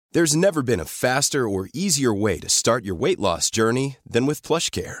There's never been a faster or easier way to start your weight loss journey than with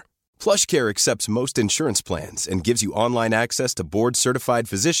PlushCare. PlushCare accepts most insurance plans and gives you online access to board-certified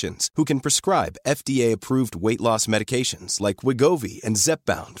physicians who can prescribe FDA-approved weight loss medications like Wegovy and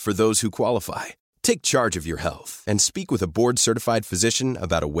Zepbound for those who qualify. Take charge of your health and speak with a board-certified physician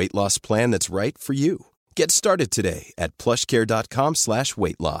about a weight loss plan that's right for you. Get started today at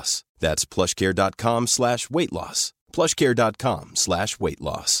plushcare.com/weight loss. That's plushcare.com/weight loss. plushcare.com/weight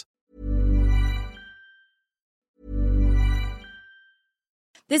loss.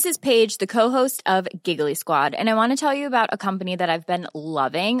 This is Paige, the co-host of Giggly Squad, and I want to tell you about a company that I've been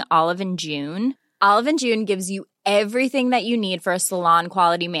loving, Olive & June. Olive & June gives you everything that you need for a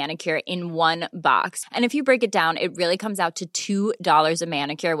salon-quality manicure in one box. And if you break it down, it really comes out to $2 a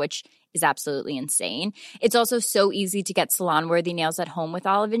manicure, which is absolutely insane. It's also so easy to get salon-worthy nails at home with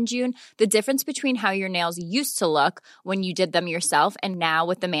Olive & June. The difference between how your nails used to look when you did them yourself and now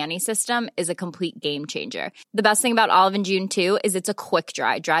with the Mani system is a complete game changer. The best thing about Olive & June, too, is it's a quick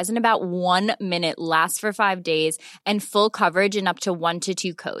dry. Dries in about 1 minute, lasts for 5 days, and full coverage in up to 1 to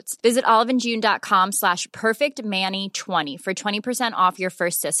 2 coats. Visit oliveandjune.com/perfectmani20 for 20% off your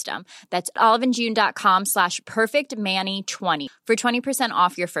first system. That's oliveandjune.com/perfectmani20 for 20%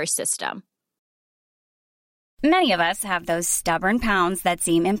 off your first system. Many of us have those stubborn pounds that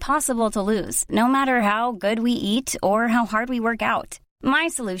seem impossible to lose, no matter how good we eat or how hard we work out. My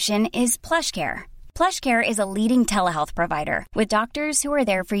solution is PlushCare. PlushCare is a leading telehealth provider with doctors who are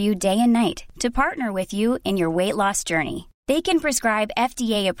there for you day and night to partner with you in your weight loss journey. They can prescribe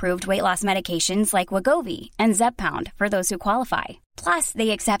FDA-approved weight loss medications like Wegovy and Zepbound for those who qualify. Plus,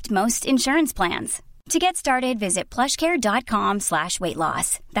 they accept most insurance plans. To get started, visit plushcare.com/weight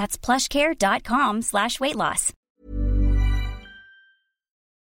loss. That's plushcare.com/weight loss.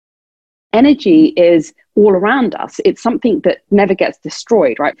 Energy is all around us. It's something that never gets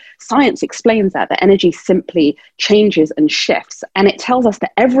destroyed, right? Science explains that energy simply changes and shifts. And it tells us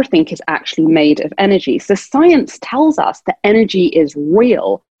that everything is actually made of energy. So science tells us that energy is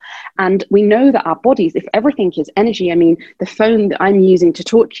real. And we know that our bodies, if everything is energy, I mean, the phone that I'm using to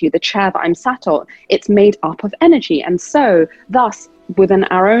talk to you, the chair that I'm sat on, it's made up of energy. And so thus, within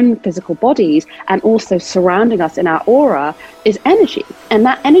our own physical bodies and also surrounding us in our aura is energy. And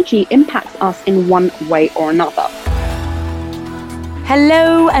that energy impacts us in one way or another.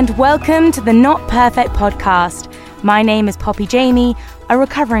 Hello and welcome to the Not Perfect podcast. My name is Poppy Jamie, a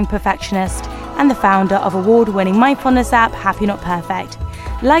recovering perfectionist and the founder of award-winning mindfulness app Happy Not Perfect.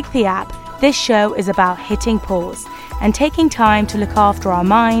 Like the app, this show is about hitting pause and taking time to look after our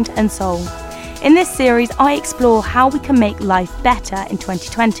mind and soul. In this series, I explore how we can make life better in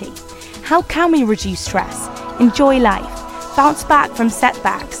 2020. How can we reduce stress, enjoy life, bounce back from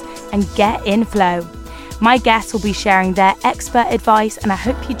setbacks, and get in flow? My guests will be sharing their expert advice, and I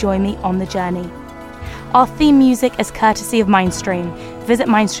hope you join me on the journey. Our theme music is courtesy of Mindstream. Visit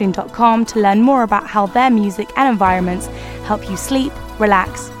mindstream.com to learn more about how their music and environments help you sleep,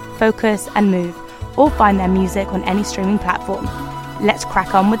 relax, focus, and move, or find their music on any streaming platform. Let's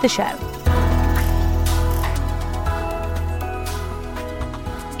crack on with the show.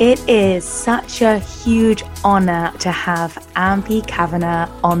 It is such a huge honor to have Ambi Kavanagh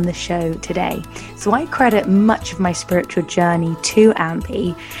on the show today. So I credit much of my spiritual journey to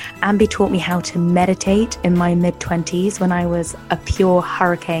Ambi. Ambi taught me how to meditate in my mid-20s when I was a pure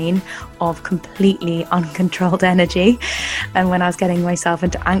hurricane of completely uncontrolled energy. And when I was getting myself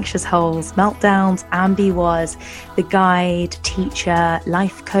into anxious holes, meltdowns, Ambi was the guide, teacher,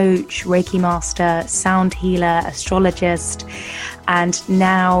 life coach, Reiki master, sound healer, astrologist. And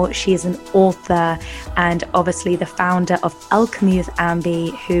now she is an author and obviously the founder of Alchemy with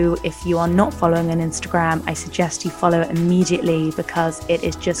Ambi, who, if you are not following on Instagram, I suggest you follow immediately because it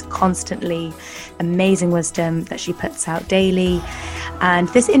is just constantly amazing wisdom that she puts out daily. And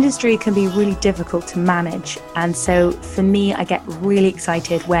this industry can be really difficult to manage. And so for me, I get really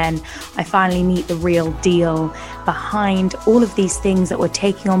excited when I finally meet the real deal behind all of these things that we're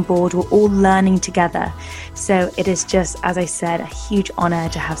taking on board. We're all learning together. So it is just, as I said, a huge honor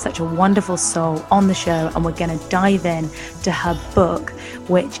to have such a wonderful soul on the show. And we're going to dive in to her book,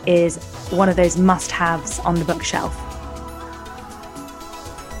 which is one of those must-haves on the bookshelf.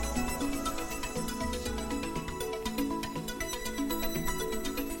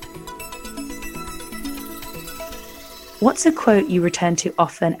 What's a quote you return to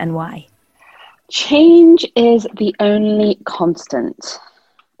often and why? Change is the only constant,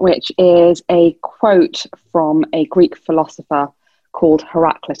 which is a quote from a Greek philosopher called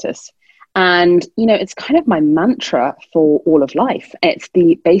Heraclitus. And, you know, it's kind of my mantra for all of life. It's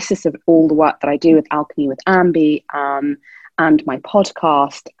the basis of all the work that I do with Alchemy with Ambi, and my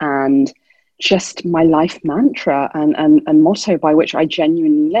podcast and just my life mantra and motto by which I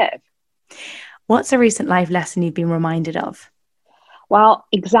genuinely live. What's a recent life lesson you've been reminded of? Well,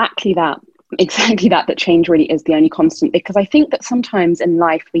 exactly that change really is the only constant, because I think that sometimes in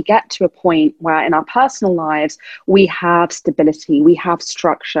life we get to a point where in our personal lives we have stability, we have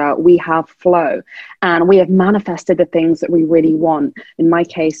structure, we have flow, and we have manifested the things that we really want. In my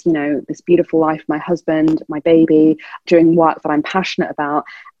case, this beautiful life, my husband, my baby, doing work that I'm passionate about.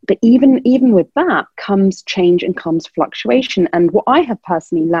 But even with that comes change and comes fluctuation. And what I have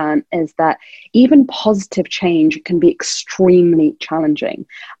personally learned is that even positive change can be extremely challenging.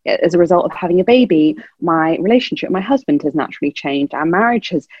 As a result of having a baby, my relationship with my husband has naturally changed. Our marriage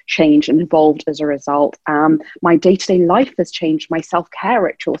has changed and evolved as a result. My day-to-day life has changed. My self-care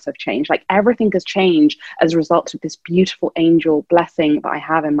rituals have changed. Like, everything has changed as a result of this beautiful angel blessing that I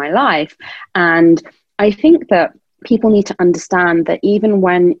have in my life. And I think that people need to understand that even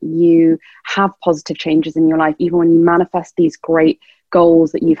when you have positive changes in your life, even when you manifest these great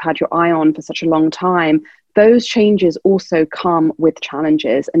goals that you've had your eye on for such a long time, those changes also come with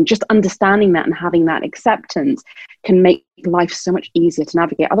challenges. And just understanding that and having that acceptance can make life so much easier to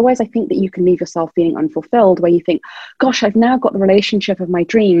navigate. Otherwise, I think that you can leave yourself feeling unfulfilled, where you think, gosh, I've now got the relationship of my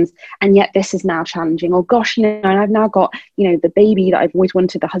dreams, and yet this is now challenging. Or gosh, and I've now got, the baby that I've always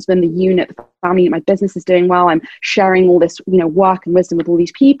wanted, the husband, the unit, the family, my business is doing well. I'm sharing all this, work and wisdom with all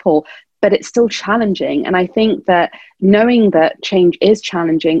these people, but it's still challenging. And I think that knowing that change is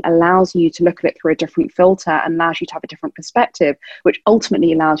challenging allows you to look at it through a different filter and allows you to have a different perspective, which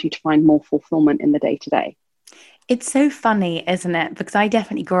ultimately allows you to find more fulfillment in the day-to-day. It's so funny, isn't it? Because I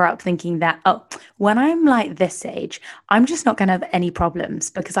definitely grew up thinking that, when I'm like this age, I'm just not going to have any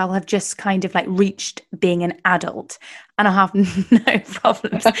problems because I'll have just kind of like reached being an adult and I'll have no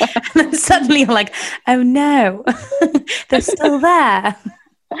problems. And then suddenly you're like, oh no, they're still there.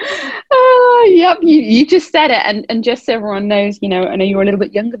 Yep, you just said it, and just so everyone knows, I know you're a little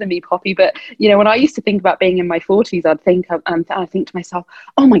bit younger than me, Poppy, but when I used to think about being in my 40s, I'd think to myself,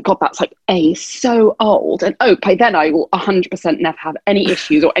 oh my god, that's like so old, and by then I will 100% never have any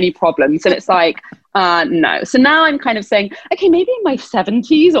issues or any problems. And it's like, no. So now I'm kind of saying, okay, maybe in my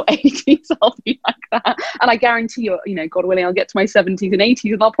 70s or 80s I'll be like that, and I guarantee you, God willing, I'll get to my 70s and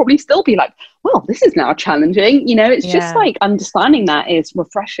 80s and I'll probably still be like, well, this is now challenging. It's just like understanding that is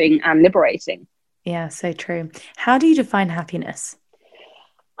refreshing and liberating. Yeah, so true. How do you define happiness?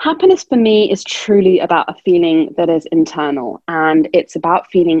 Happiness for me is truly about a feeling that is internal, and it's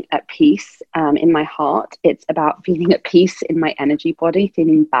about feeling at peace in my heart. It's about feeling at peace in my energy body,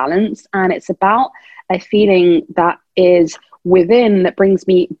 feeling balanced, and it's about a feeling that is within that brings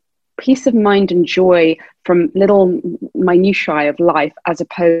me peace of mind and joy from little minutiae of life, as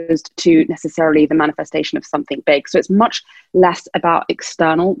opposed to necessarily the manifestation of something big. So it's much less about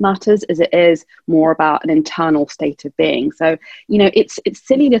external matters as it is more about an internal state of being. So, it's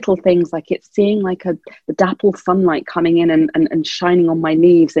silly little things, like it's seeing like the dapple sunlight coming in and shining on my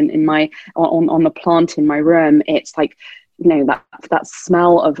leaves and on the plant in my room. It's like, that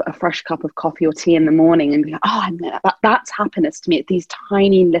smell of a fresh cup of coffee or tea in the morning, and be like, that's happiness to me. It's these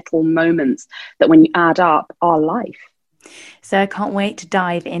tiny little moments that, when you add up, are life. So I can't wait to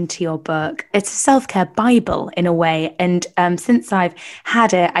dive into your book. It's a self-care Bible in a way. And since I've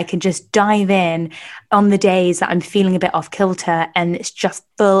had it, I can just dive in on the days that I'm feeling a bit off kilter, and it's just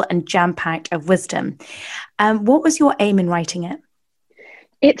full and jam-packed of wisdom. What was your aim in writing it?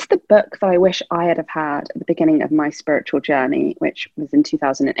 It's the book that I wish I had had at the beginning of my spiritual journey, which was in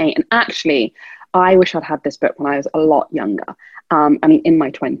 2008. And actually, I wish I'd had this book when I was a lot younger. In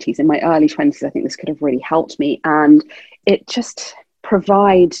my 20s, in my early 20s, I think this could have really helped me. And it just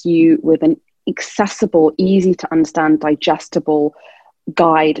provides you with an accessible, easy to understand, digestible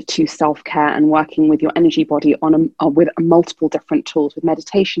guide to self-care and working with your energy body with multiple different tools, with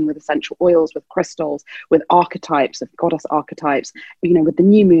meditation, with essential oils, with crystals, with archetypes, of goddess archetypes, with the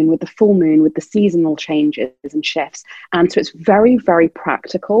new moon, with the full moon, with the seasonal changes and shifts. And so it's very, very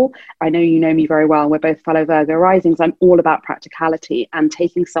practical. I know you know me very well. We're both fellow Virgo risings. I'm all about practicality and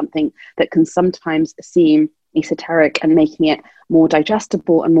taking something that can sometimes seem esoteric and making it more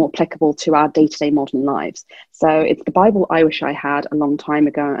digestible and more applicable to our day-to-day modern lives. So it's the Bible I wish I had a long time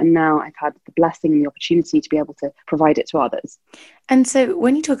ago, and now I've had the blessing and the opportunity to be able to provide it to others. And so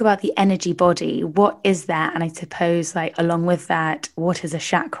when you talk about the energy body, what is that? And I suppose, like, along with that, what is a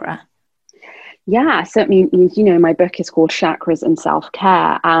chakra? Yeah, so I mean, my book is called Chakras and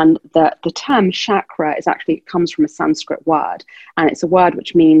Self-Care, and the term chakra is actually, it comes from a Sanskrit word, and it's a word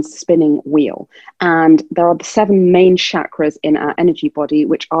which means spinning wheel. And there are the 7 main chakras in our energy body,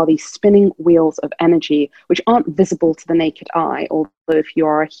 which are these spinning wheels of energy, which aren't visible to the naked eye. Although if you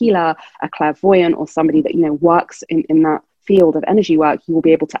are a healer, a clairvoyant, or somebody that, works in that field of energy work, you will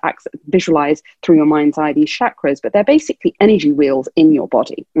be able to visualize through your mind's eye these chakras, but they're basically energy wheels in your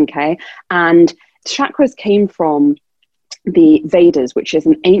body. Okay. And chakras came from the Vedas, which is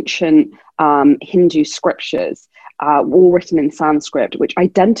an ancient Hindu scriptures, all written in Sanskrit, which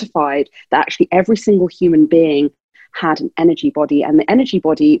identified that actually every single human being had an energy body, and the energy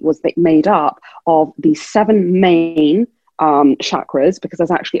body was made up of these 7 main chakras, because there's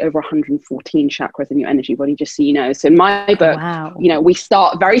actually over 114 chakras in your energy body, just so you know. So in my book, wow. We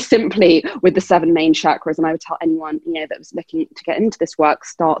start very simply with the 7 main chakras, and I would tell anyone, that was looking to get into this work,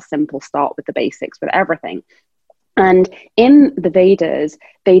 start simple, start with the basics, with everything. And in the Vedas,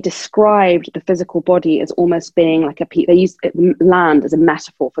 they described the physical body as almost being like they used land as a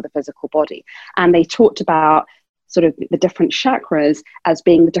metaphor for the physical body. And they talked about sort of the different chakras as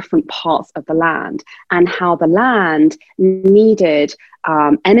being the different parts of the land, and how the land needed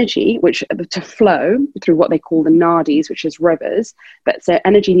energy, which to flow through what they call the nadis, which is rivers. But so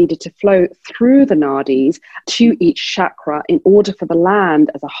energy needed to flow through the nadis to each chakra in order for the land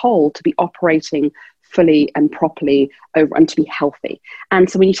as a whole to be operating fully and properly over, and to be healthy. And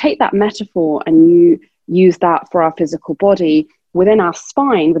so when you take that metaphor and you use that for our physical body, within our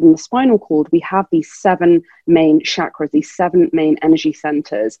spine, within the spinal cord, we have these 7 main chakras, these 7 main energy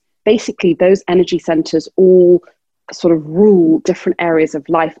centers. Basically, those energy centers all sort of rule different areas of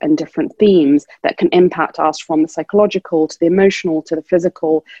life and different themes that can impact us, from the psychological to the emotional to the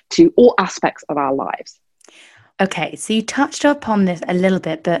physical to all aspects of our lives. Okay, so you touched upon this a little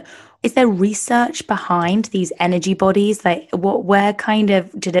bit, but is there research behind these energy bodies? Like, where kind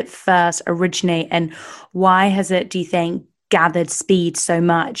of did it first originate, and why has it, do you think, gathered speed so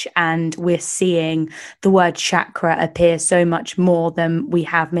much, and we're seeing the word chakra appear so much more than we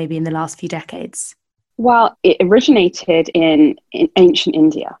have maybe in the last few decades? Well, it originated in ancient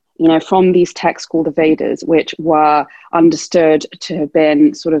India, from these texts called the Vedas, which were understood to have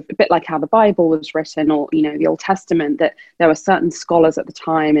been sort of a bit like how the Bible was written, or, the Old Testament, that there were certain scholars at the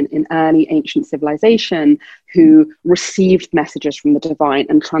time in early ancient civilization who received messages from the divine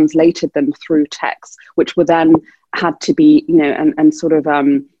and translated them through texts, which were then had to be, and sort of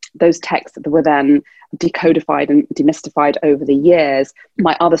those texts that were then decodified and demystified over the years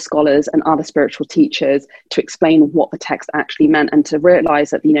by other scholars and other spiritual teachers to explain what the text actually meant, and to realize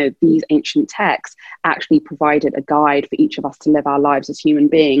that, these ancient texts actually provided a guide for each of us to live our lives as human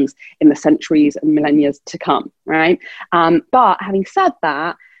beings in the centuries and millennia to come, right? But having said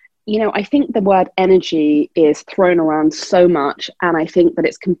that, I think the word energy is thrown around so much, and I think that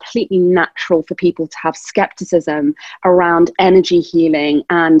it's completely natural for people to have skepticism around energy healing.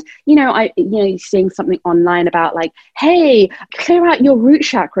 And, seeing something online about like, hey, clear out your root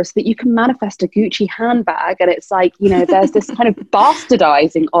chakra so that you can manifest a Gucci handbag. And it's like, there's this kind of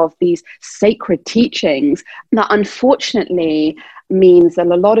bastardizing of these sacred teachings that unfortunately means that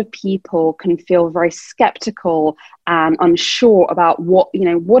a lot of people can feel very skeptical and unsure about what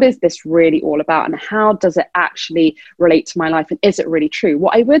is this really all about, and how does it actually relate to my life, and is it really true?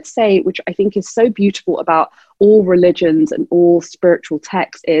 What I would say, which I think is so beautiful about all religions and all spiritual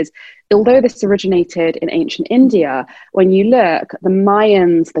texts, is although this originated in ancient India, when you look, the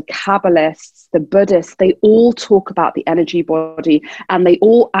Mayans, the Kabbalists, the Buddhists, they all talk about the energy body, and they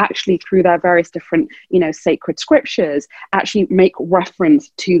all actually, through their various different, sacred scriptures, actually make reference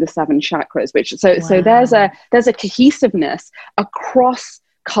to the 7 chakras. So there's a cohesiveness across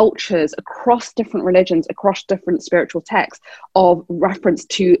cultures, across different religions, across different spiritual texts, of reference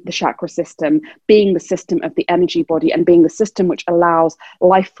to the chakra system being the system of the energy body, and being the system which allows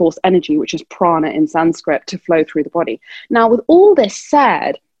life force energy, which is prana in Sanskrit, to flow through the body. Now, with all this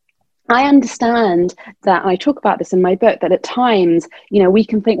said, I understand that, and I talk about this in my book, that at times, we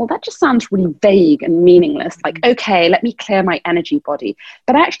can think, well, that just sounds really vague and meaningless. Like, okay, let me clear my energy body.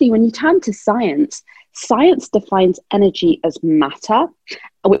 But actually, when you turn to science defines energy as matter,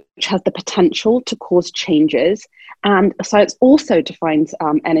 which has the potential to cause changes. And science also defines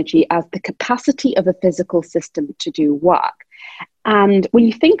energy as the capacity of a physical system to do work. And when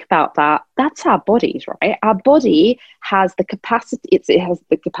you think about that, that's our bodies, right? Our body has the capacity, it has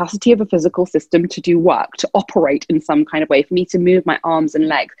the capacity of a physical system to do work, to operate in some kind of way, for me to move my arms and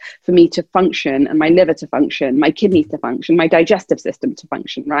legs, for me to function, and my liver to function, my kidneys to function, my digestive system to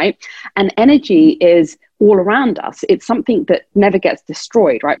function, right? And energy is all around us. It's something that never gets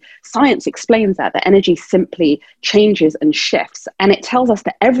destroyed, right? Science explains that energy simply changes and shifts. And it tells us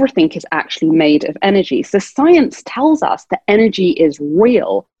that everything is actually made of energy. So science tells us that energy is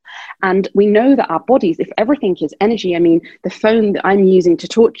real. And we know that our bodies, if everything is energy, I mean, the phone that I'm using to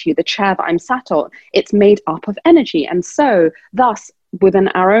talk to you, the chair that I'm sat on, it's made up of energy. And so thus, within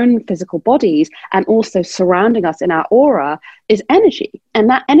our own physical bodies and also surrounding us in our aura is energy. And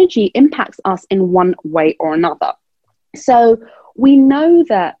that energy impacts us in one way or another. So we know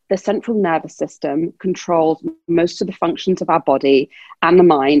that the central nervous system controls most of the functions of our body and the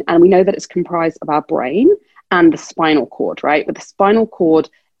mind. And we know that it's comprised of our brain and the spinal cord, right? But the spinal cord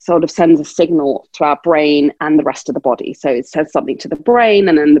sort of sends a signal to our brain and the rest of the body. So it says something to the brain,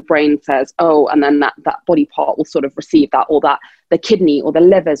 and then the brain says, oh, and then that body part will sort of receive that, or that the kidney or the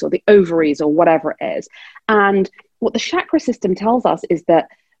livers or the ovaries or whatever it is. And what the chakra system tells us is that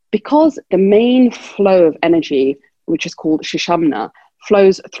because the main flow of energy, which is called Sushumna,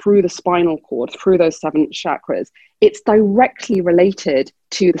 flows through the spinal cord, through those 7 chakras, it's directly related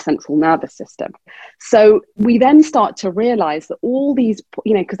to the central nervous system. So we then start to realize that all these,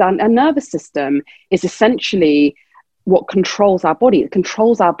 because our nervous system is essentially what controls our body. It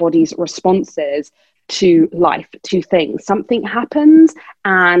controls our body's responses to life, to things. Something happens,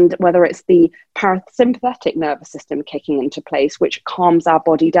 and whether it's the parasympathetic nervous system kicking into place, which calms our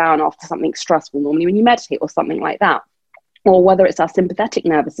body down after something stressful, normally when you meditate or something like that, or whether it's our sympathetic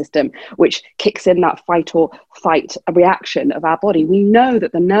nervous system, which kicks in that fight or flight reaction of our body. We know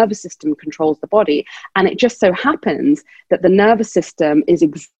that the nervous system controls the body, and it just so happens that the nervous system is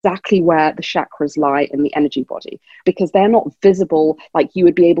exactly where the chakras lie in the energy body, because they're not visible like you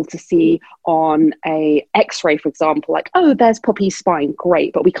would be able to see on a X-ray, for example, like, oh, there's Poppy's spine,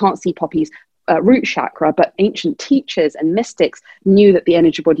 great, but we can't see Poppy's root chakra. But ancient teachers and mystics knew that the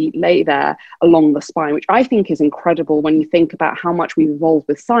energy body lay there along the spine, which I think is incredible when you think about how much we've evolved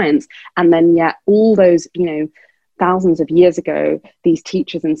with science. And then yet all those, thousands of years ago, these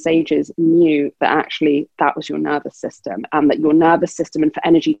teachers and sages knew that actually that was your nervous system, and that your nervous system, and for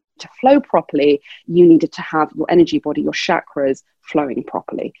energy to flow properly, you needed to have your energy body, your chakras, flowing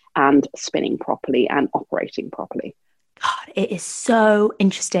properly and spinning properly and operating properly. God, it is so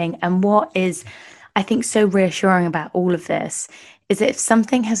interesting. And what is, I think, so reassuring about all of this is that if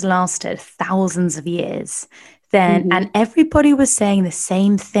something has lasted thousands of years, then, and everybody was saying the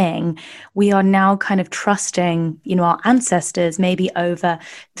same thing, we are now kind of trusting, our ancestors maybe over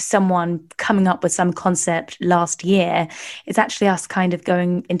someone coming up with some concept last year. It's actually us kind of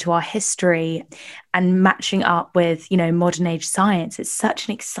going into our history and matching up with, modern age science. It's such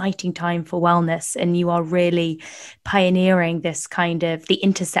an exciting time for wellness. And you are really pioneering this kind of the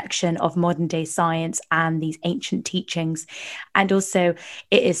intersection of modern day science and these ancient teachings. And also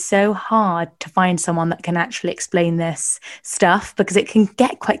it is so hard to find someone that can actually explain this stuff, because it can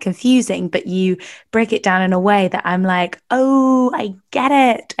get quite confusing, but you break it down in a way that I'm like, oh, I get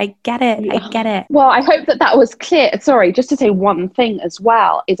it. I get it. Well, I hope that was clear. Sorry, just to say one thing as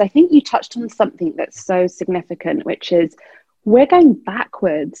well, is I think you touched on something that's so significant, which is we're going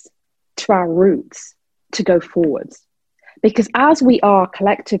backwards to our roots to go forwards. Because as we are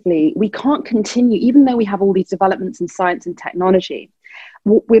collectively, we can't continue, even though we have all these developments in science and technology,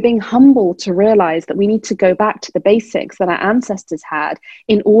 we're being humble to realize that we need to go back to the basics that our ancestors had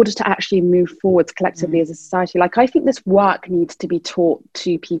in order to actually move forwards collectively as a society. Like, I think this work needs to be taught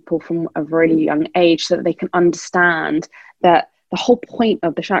to people from a really young age so that they can understand that the whole point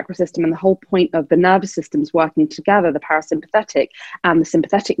of the chakra system and the whole point of the nervous systems working together, the parasympathetic and the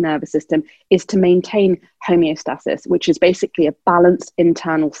sympathetic nervous system, is to maintain homeostasis, which is basically a balanced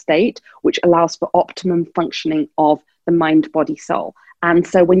internal state, which allows for optimum functioning of the mind, body, soul. And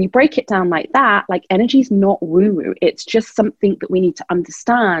so when you break it down like that, like, energy is not woo-woo. It's just something that we need to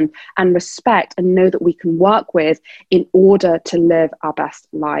understand and respect and know that we can work with in order to live our best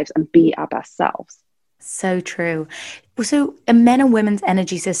lives and be our best selves. So true. So are men and women's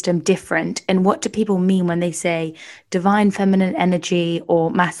energy system different? And what do people mean when they say divine feminine energy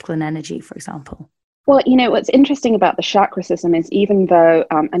or masculine energy, for example? Well, what's interesting about the chakra system is even though,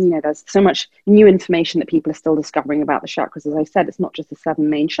 there's so much new information that people are still discovering about the chakras. As I said, it's not just the 7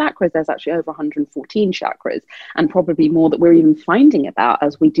 main chakras. There's actually over 114 chakras, and probably more that we're even finding about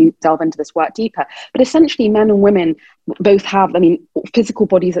as we do delve into this work deeper. But essentially, men and women both have, physical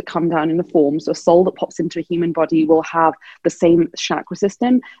bodies that come down in the form. So a soul that pops into a human body will have the same chakra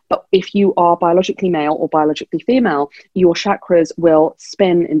system. But if you are biologically male or biologically female, your chakras will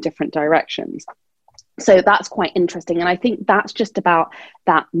spin in different directions. So that's quite interesting. And I think that's just about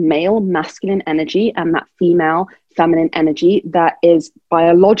that male masculine energy and that female feminine energy that is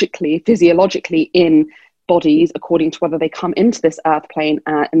biologically, physiologically in bodies according to whether they come into this earth plane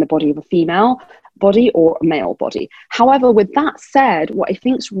in the body of a female body or a male body. However, with that said, what I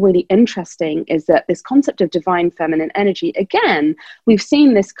think is really interesting is that this concept of divine feminine energy, again, we've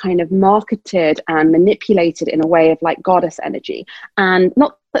seen this kind of marketed and manipulated in a way of like goddess energy. And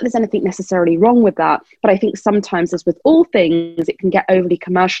not that there's anything necessarily wrong with that, but I think sometimes, as with all things, it can get overly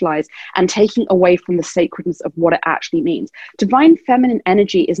commercialized and taking away from the sacredness of what it actually means. Divine feminine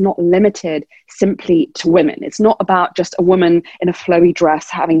energy is not limited simply to women. It's not about just a woman in a flowy dress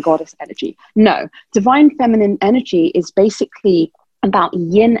having goddess energy. No, divine feminine energy is basically about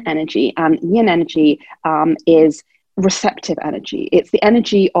yin energy, and yin energy is receptive energy. It's the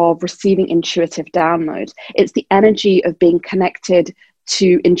energy of receiving intuitive downloads. It's the energy of being connected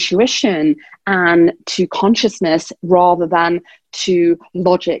to intuition and to consciousness rather than to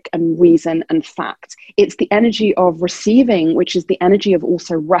logic and reason and fact. It's the energy of receiving, which is the energy of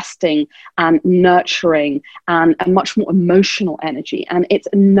also resting and nurturing and a much more emotional energy. And it's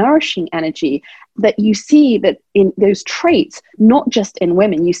a nourishing energy that you see that in those traits, not just in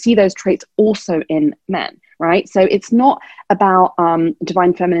women, you see those traits also in men. Right. So it's not about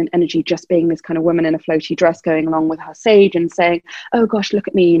divine feminine energy just being this kind of woman in a floaty dress going along with her sage and saying, oh, gosh, look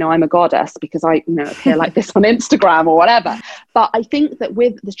at me, I'm a goddess because I, appear like this on Instagram or whatever. But I think that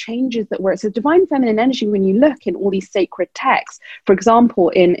with the changes that so divine feminine energy, when you look in all these sacred texts, for example,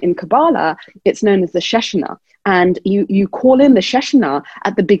 in Kabbalah, it's known as the Shekhinah. And you call in the Shekhinah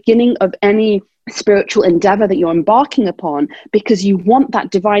at the beginning of any spiritual endeavor that you're embarking upon, because you want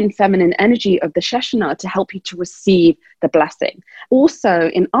that divine feminine energy of the Shekhinah to help you to receive the blessing. Also,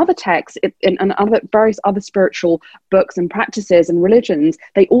 in other texts, in other various other spiritual books and practices and religions,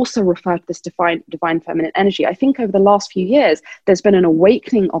 they also refer to this divine feminine energy. I think over the last few years, there's been an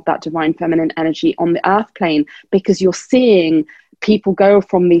awakening of that divine feminine energy on the earth plane, because you're seeing people go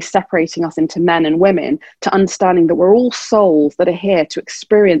from these separating us into men and women to understanding that we're all souls that are here to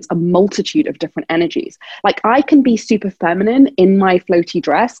experience a multitude of different energies. Like I can be super feminine in my floaty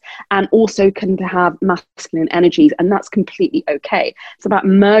dress and also can have masculine energies, and that's completely okay. It's about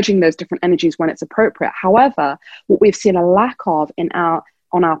merging those different energies when it's appropriate. However, what we've seen a lack of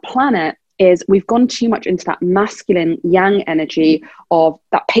on our planet is we've gone too much into that masculine yang energy of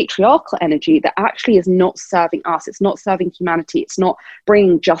that patriarchal energy that actually is not serving us. It's not serving humanity. It's not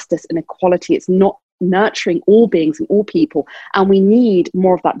bringing justice and equality. It's not nurturing all beings and all people. And we need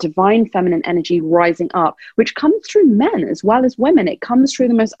more of that divine feminine energy rising up, which comes through men as well as women. It comes through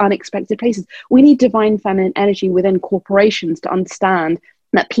the most unexpected places. We need divine feminine energy within corporations to understand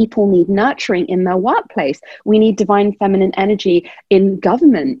that people need nurturing in their workplace. We need divine feminine energy in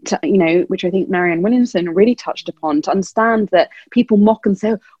government, which I think Marianne Williamson really touched upon, to understand that people mock and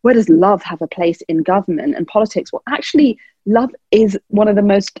say, where does love have a place in government and politics? Well, actually, love is one of the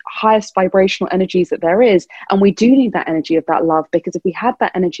most highest vibrational energies that there is. And we do need that energy of that love, because if we had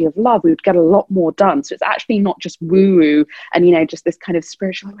that energy of love, we would get a lot more done. So it's actually not just woo-woo and, just this kind of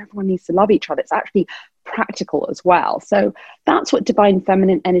spiritual, everyone needs to love each other. It's actually practical as well. So that's what divine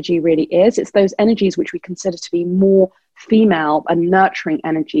feminine energy really is. It's those energies which we consider to be more female and nurturing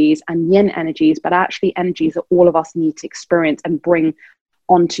energies and yin energies, but actually energies that all of us need to experience and bring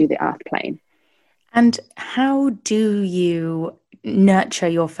onto the earth plane. And how do you nurture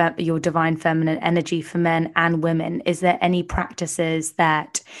your divine feminine energy for men and women? Is there any practices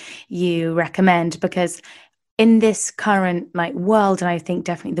that you recommend? Because in this current world, and I think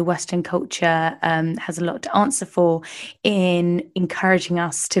definitely the Western culture has a lot to answer for in encouraging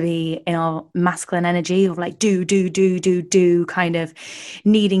us to be in our masculine energy of do, kind of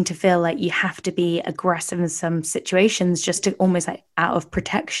needing to feel like you have to be aggressive in some situations just to almost out of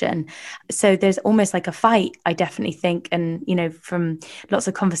protection. So there's almost like a fight, I definitely think. And, from lots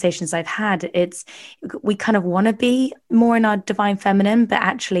of conversations I've had, we kind of want to be more in our divine feminine, but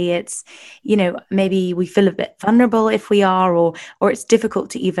actually it's, maybe we feel a bit vulnerable if we are, or it's difficult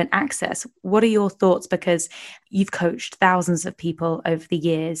to even access. What are your thoughts? Because you've coached thousands of people over the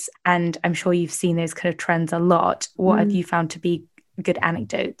years, and I'm sure you've seen those kind of trends a lot. What have you found to be good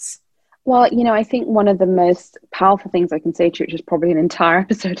anecdotes? Well, I think one of the most powerful things I can say to you, which is probably an entire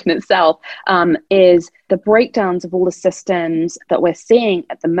episode in itself, is the breakdowns of all the systems that we're seeing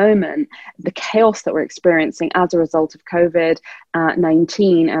at the moment, the chaos that we're experiencing as a result of COVID-19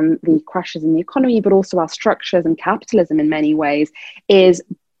 and the crashes in the economy, but also our structures and capitalism in many ways, is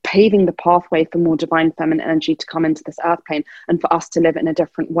paving the pathway for more divine feminine energy to come into this earth plane and for us to live in a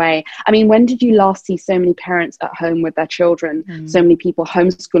different way. I mean, when did you last see so many parents at home with their children, so many people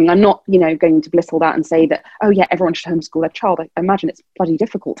homeschooling? I'm not, going to blistle that and say that, oh yeah, everyone should homeschool their child. I imagine it's bloody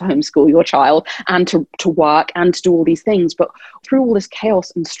difficult to homeschool your child and to work and to do all these things. But through all this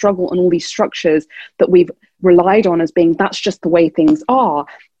chaos and struggle and all these structures that we've relied on as being, that's just the way things are,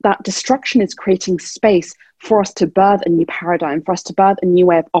 that destruction is creating space for us to birth a new paradigm, for us to birth a new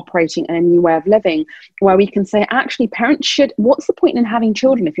way of operating and a new way of living, where we can say, actually, parents should, what's the point in having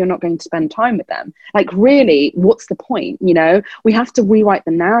children if you're not going to spend time with them? Like, really, what's the point? We have to rewrite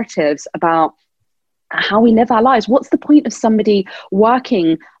the narratives about how we live our lives. What's the point of somebody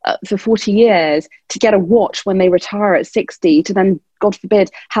working for 40 years to get a watch when they retire at 60 to then, God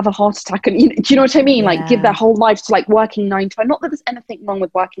forbid, have a heart attack? And do you know what I mean? Yeah. Like, give their whole life to working 9 to 5. Not that there's anything wrong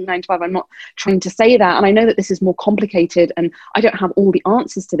with working 9 to 5. I'm not trying to say that. And I know that this is more complicated and I don't have all the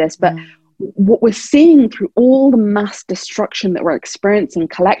answers to this, but what we're seeing through all the mass destruction that we're experiencing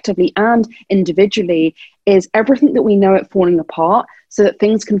collectively and individually is everything that we know it falling apart so that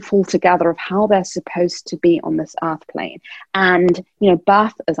things can fall together of how they're supposed to be on this earth plane. And,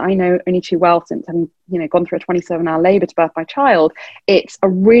 birth, as I know only too well since I'm, gone through a 27-hour labor to birth my child, it's a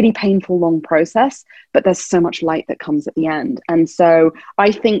really painful, long process, but there's so much light that comes at the end. And so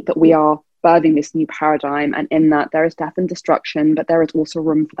I think that we are birthing this new paradigm, and in that there is death and destruction, but there is also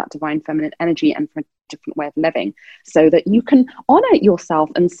room for that divine feminine energy and for a different way of living, so that you can honor yourself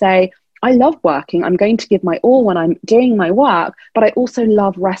and say, I love working, I'm going to give my all when I'm doing my work, but I also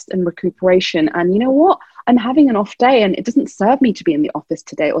love rest and recuperation. And you know what? I'm having an off day and it doesn't serve me to be in the office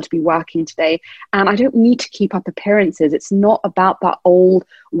today or to be working today. And I don't need to keep up appearances. It's not about that old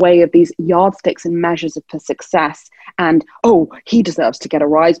way of these yardsticks and measures for success. And, oh, he deserves to get a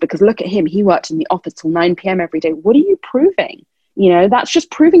rise because look at him. He worked in the office till 9 p.m. every day. What are you proving? That's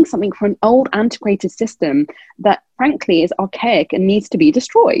just proving something for an old antiquated system that frankly is archaic and needs to be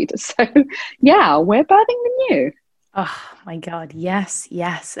destroyed. So yeah, we're birthing the new. Oh my God. Yes,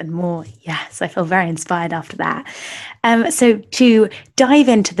 yes. And more. Yes. I feel very inspired after that. So to dive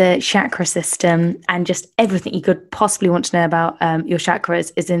into the chakra system and just everything you could possibly want to know about your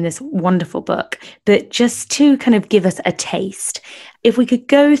chakras is in this wonderful book. But just to kind of give us a taste, if we could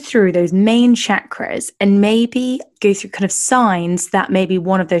go through those main chakras and maybe go through kind of signs that maybe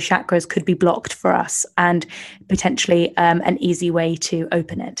one of those chakras could be blocked for us and potentially an easy way to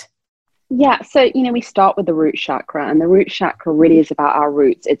open it. Yeah, so, we start with the root chakra, and the root chakra really is about our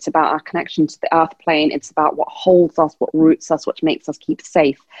roots. It's about our connection to the earth plane. It's about what holds us, what roots us, what makes us keeps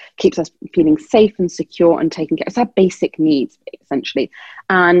us feeling safe and secure and taken care of. It's our basic needs, essentially.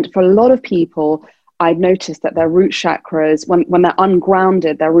 And for a lot of people, I've noticed that their root chakras, when they're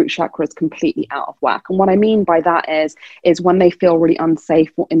ungrounded, their root chakra is completely out of whack. And what I mean by that is when they feel really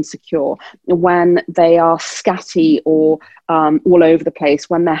unsafe or insecure, when they are scatty or all over the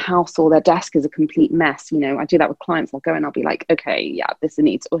place, when their house or their desk is a complete mess. I do that with clients. I'll go and I'll be like, okay, yeah, this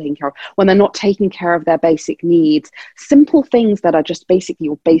needs all taken care of. When they're not taking care of their basic needs, simple things that are just basically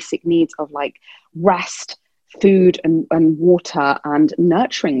your basic needs of like rest, food and water and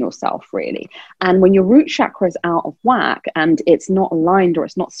nurturing yourself, really. And when your root chakra is out of whack and it's not aligned or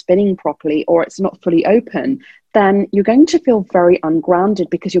it's not spinning properly or it's not fully open, then you're going to feel very ungrounded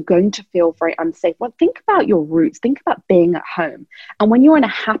because you're going to feel very unsafe. Well, think about your roots. Think about being at home. And when you're in a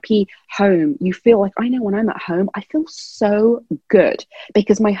happy home, you feel like, I know when I'm at home, I feel so good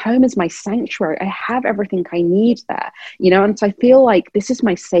because my home is my sanctuary. I have everything I need there, and so I feel like this is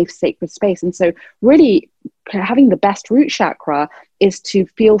my safe, sacred space. And so really having the best root chakra is to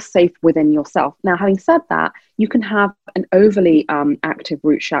feel safe within yourself. Now, having said that, you can have an overly active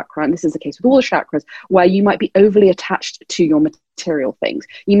root chakra, and this is the case with all the chakras, where you might be overly attached to your material things.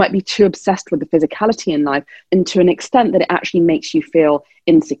 You might be too obsessed with the physicality in life, and to an extent that it actually makes you feel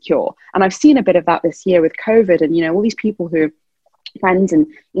insecure. And I've seen a bit of that this year with COVID, and all these people who friends and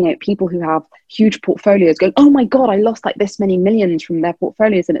people who have huge portfolios going, oh my God, I lost like this many millions from their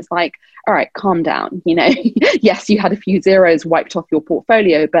portfolios. And it's like, all right, calm down. Yes, you had a few zeros wiped off your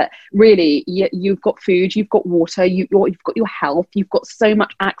portfolio, but really you've got food, you've got water, you've got your health, you've got so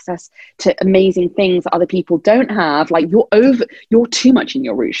much access to amazing things that other people don't have. Like you're too much in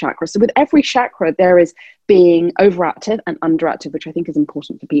your root chakra. So with every chakra, there is being overactive and underactive, which I think is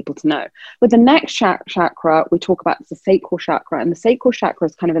important for people to know. With the next chakra, we talk about the sacral chakra, and the sacral chakra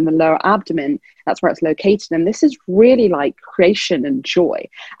is kind of in the lower abdomen. That's where it's located. And this is really like creation and joy.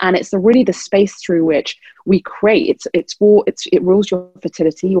 And it's really the space through which we create. It rules your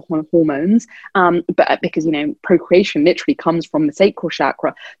fertility, your hormones, but because, you know, procreation literally comes from the sacral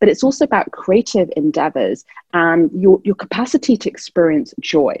chakra, but it's also about creative endeavors and your capacity to experience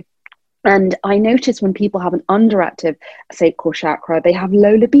joy. And I notice when people have an underactive sacral chakra, they have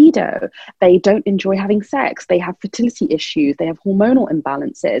low libido, they don't enjoy having sex, they have fertility issues, they have hormonal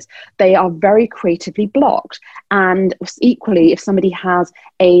imbalances, they are very creatively blocked. And equally, if somebody has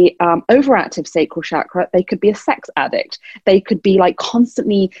a overactive sacral chakra, they could be a sex addict. They could be like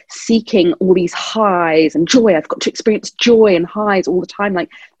constantly seeking all these highs and joy. I've got to experience joy and highs all the time. Like,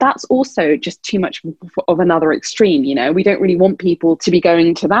 that's also just too much of another extreme. You know, we don't really want people to be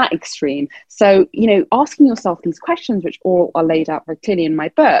going to that extreme. So, you know, asking yourself these questions, which all are laid out very clearly in my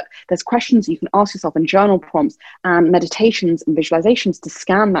book, there's questions you can ask yourself in journal prompts and meditations and visualizations to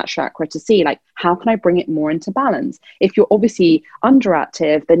scan that chakra to see, like, how can I bring it more into balance? If you're obviously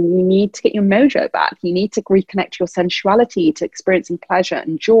underactive, then you need to get your mojo back. You need to reconnect your sensuality to experiencing pleasure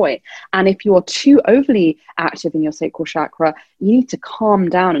and joy. And if you're too overly active in your sacral chakra, you need to calm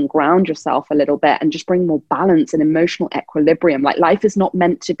down and ground yourself a little bit and just bring more balance and emotional equilibrium. Like, life is not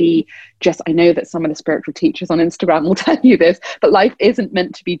meant to be just, I know that some of the spiritual teachers on Instagram will tell you this, but life isn't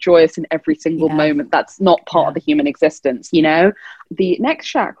meant to be joyous in every single moment. That's not part of the human existence, you know? The next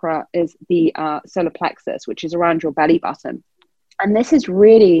chakra is the solar plexus, which is around your belly button. And this is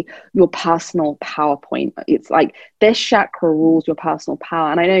really your personal power point. It's like this chakra rules your personal power.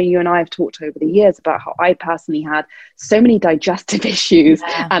 And I know you and I have talked over the years about how I personally had so many digestive issues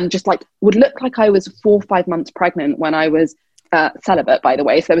and just like would look like I was 4 or 5 months pregnant when I was celibate, by the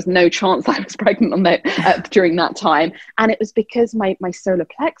way. So there was no chance I was pregnant on that during that time. And it was because my solar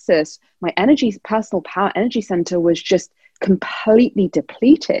plexus, my personal power energy center was just completely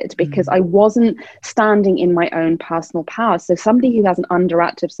depleted because I wasn't standing in my own personal power. So somebody who has an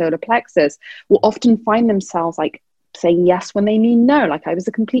underactive solar plexus will often find themselves like saying yes when they mean no. Like, I was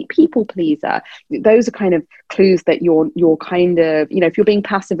a complete people pleaser. Those are kind of clues that you're kind of, you know, if you're being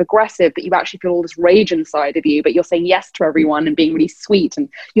passive aggressive, but you actually feel all this rage inside of you, but you're saying yes to everyone and being really sweet, and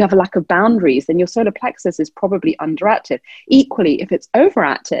you have a lack of boundaries, then your solar plexus is probably underactive. Equally, if it's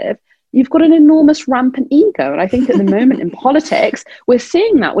overactive, you've got an enormous rampant ego. And I think at the moment in politics, we're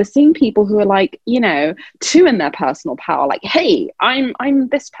seeing that. We're seeing people who are like, you know, too in their personal power, like, hey, I'm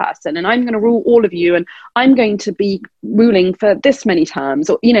this person and I'm going to rule all of you and I'm going to be ruling for this many terms.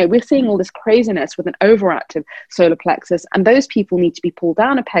 Or, you know, we're seeing all this craziness with an overactive solar plexus. And those people need to be pulled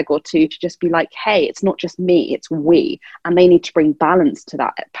down a peg or two to just be like, hey, it's not just me, it's we. And they need to bring balance to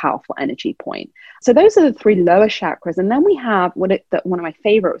that powerful energy point. So those are the 3 lower chakras. And then we have one of my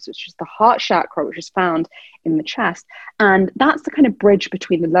favorites, which is the heart chakra, which is found in the chest. And that's the kind of bridge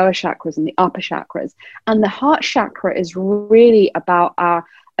between the lower chakras and the upper chakras. And the heart chakra is really about our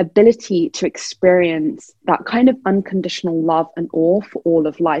ability to experience that kind of unconditional love and awe for all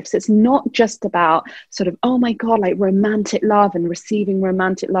of life. So it's not just about sort of, oh my God, like romantic love and receiving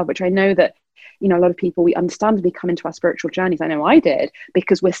romantic love, which I know that, you know, a lot of people, we understandably come into our spiritual journeys. I know I did,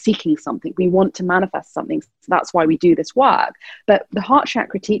 because we're seeking something. We want to manifest something. So that's why we do this work. But the heart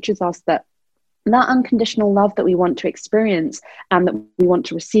chakra teaches us that unconditional love that we want to experience and that we want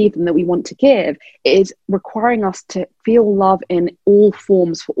to receive and that we want to give is requiring us to feel love in all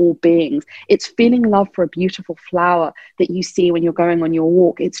forms for all beings. It's feeling love for a beautiful flower that you see when you're going on your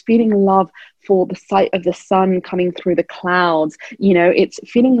walk. It's feeling love for the sight of the sun coming through the clouds. You know, it's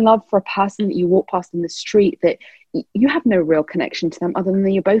feeling love for a person that you walk past in the street that you have no real connection to them other than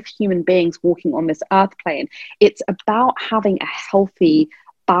you're both human beings walking on this earth plane. It's about having a healthy,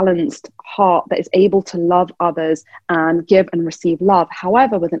 balanced heart that is able to love others and give and receive love.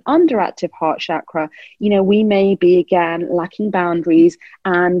 However, with an underactive heart chakra, you know, we may be again lacking boundaries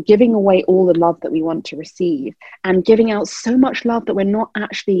and giving away all the love that we want to receive and giving out so much love that we're not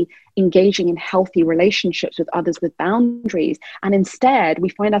actually engaging in healthy relationships with others with boundaries. And instead, we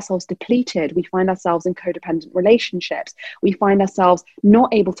find ourselves depleted. We find ourselves in codependent relationships. We find ourselves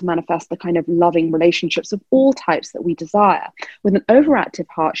not able to manifest the kind of loving relationships of all types that we desire. With an overactive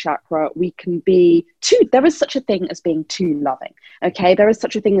heart chakra, we can be there is such a thing as being too loving. Okay, there is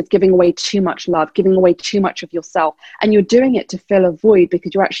such a thing as giving away too much love, giving away too much of yourself, and you're doing it to fill a void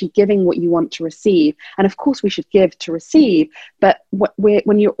because you're actually giving what you want to receive. And of course, we should give to receive, but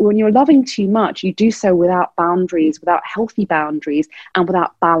when you're loving too much, you do so without boundaries, without healthy boundaries, and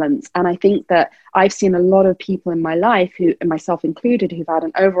without balance. And I think that I've seen a lot of people in my life, who, and myself included, who've had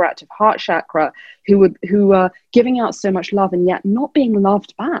an overactive heart chakra, who are giving out so much love and yet not being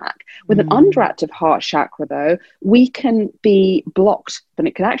loved back. With an underactive heart chakra, though, we can be blocked, but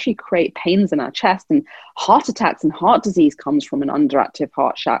it can actually create pains in our chest, and heart attacks and heart disease comes from an underactive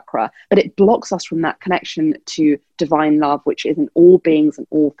heart chakra, but it blocks us from that connection to divine love, which is in all beings and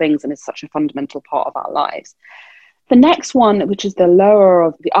all things, and is such a fundamental part of our lives. The next one, which is the lower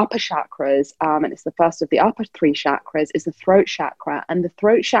of the upper chakras, and it's the first of the upper three chakras, is the throat chakra. And the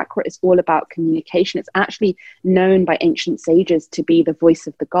throat chakra is all about communication. It's actually known by ancient sages to be the voice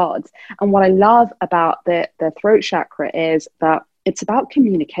of the gods. And what I love about the throat chakra is that it's about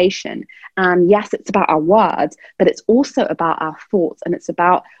communication. And yes, it's about our words, but it's also about our thoughts. And it's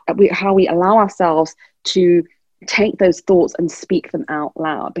about how we allow ourselves to take those thoughts and speak them out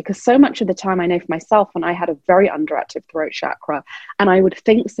loud. Because so much of the time, I know for myself, when I had a very underactive throat chakra, and I would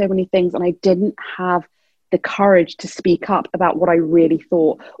think so many things, and I didn't have the courage to speak up about what I really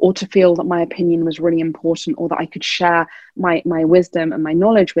thought, or to feel that my opinion was really important, or that I could share my wisdom and my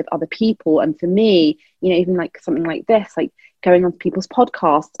knowledge with other people. And for me, even like something like this, like going on people's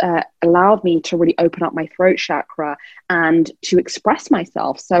podcasts, allowed me to really open up my throat chakra and to express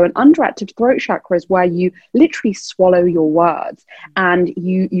myself. So an underactive throat chakra is where you literally swallow your words, and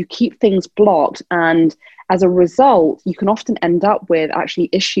you keep things blocked. And as a result, you can often end up with actually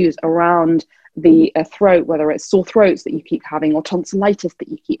issues around the throat, whether it's sore throats that you keep having, or tonsillitis that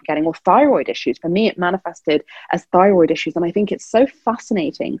you keep getting, or thyroid issues. For me, it manifested as thyroid issues. And I think it's so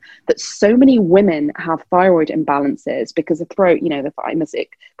fascinating that so many women have thyroid imbalances, because the throat, the thymus, it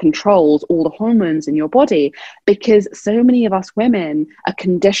controls all the hormones in your body, because so many of us women are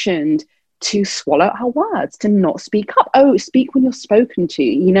conditioned to swallow our words, to not speak up. Oh, speak when you're spoken to.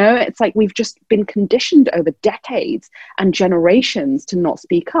 It's like we've just been conditioned over decades and generations to not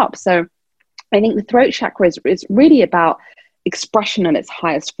speak up. So I think the throat chakra is really about expression in its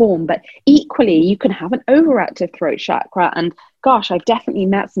highest form, but equally you can have an overactive throat chakra. And gosh, I've definitely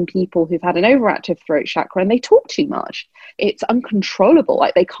met some people who've had an overactive throat chakra and they talk too much. It's uncontrollable.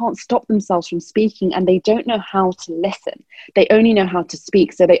 Like, they can't stop themselves from speaking, and they don't know how to listen. They only know how to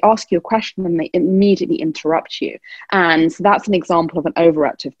speak. So they ask you a question and they immediately interrupt you. And so that's an example of an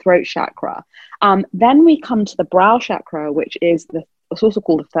overactive throat chakra. Then we come to the brow chakra, which is it's also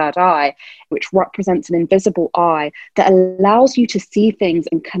called a third eye, which represents an invisible eye that allows you to see things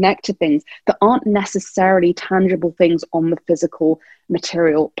and connect to things that aren't necessarily tangible things on the physical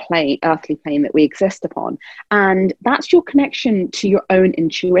material plane, earthly plane that we exist upon. And that's your connection to your own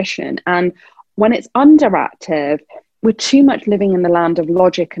intuition. And when it's underactive, we're too much living in the land of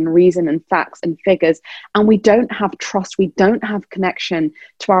logic and reason and facts and figures, and we don't have trust. We don't have connection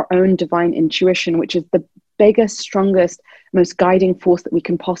to our own divine intuition, which is the biggest, strongest, most guiding force that we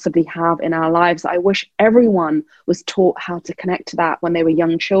can possibly have in our lives. I wish everyone was taught how to connect to that when they were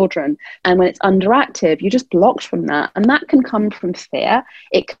young children. And when it's underactive, you're just blocked from that. And that can come from fear.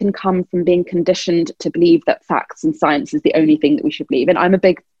 It can come from being conditioned to believe that facts and science is the only thing that we should believe in. I'm a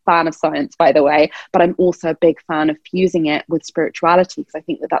big fan of science, by the way, but I'm also a big fan of fusing it with spirituality, because I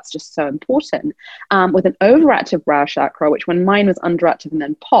think that that's just so important. With an overactive brow chakra, which when mine was underactive and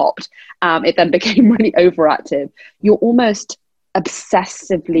then popped, it then became really overactive. You're almost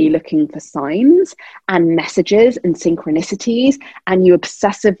obsessively looking for signs and messages and synchronicities, and you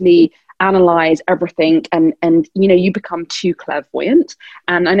obsessively analyze everything, and you become too clairvoyant.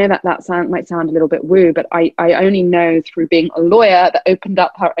 And I know that might sound a little bit woo, but I only know through being a lawyer that opened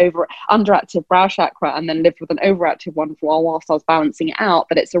up her underactive brow chakra and then lived with an overactive one for a while whilst I was balancing it out,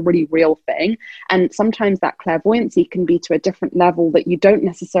 that it's a really real thing. And sometimes that clairvoyancy can be to a different level that you don't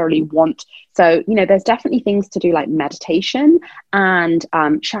necessarily want. So there's definitely things to do, like meditation and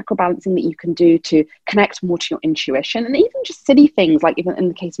chakra balancing, that you can do to connect more to your intuition. And even just silly things, like even in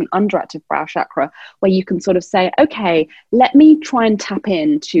the case of an underactive brow chakra, where you can sort of say, okay, let me try and tap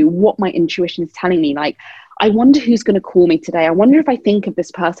into what my intuition is telling me. Like, I wonder who's going to call me today. I wonder if I think of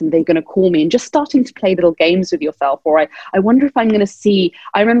this person, they're going to call me, and just starting to play little games with yourself. Or I wonder if I'm going to see,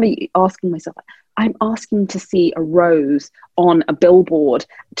 I remember asking myself, I'm asking to see a rose on a billboard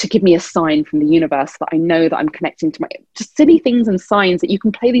to give me a sign from the universe that I know that I'm connecting to just silly things and signs, that you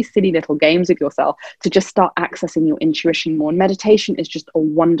can play these silly little games with yourself to just start accessing your intuition more. And meditation is just a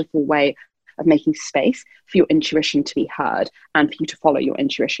wonderful way of making space for your intuition to be heard and for you to follow your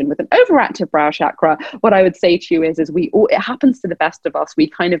intuition. With an overactive brow chakra, what I would say to you is it happens to the best of us. We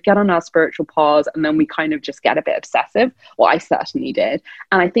kind of get on our spiritual paths and then we kind of just get a bit obsessive. Well, I certainly did.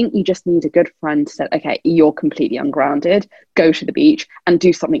 And I think you just need a good friend to say, okay, you're completely ungrounded. Go to the beach and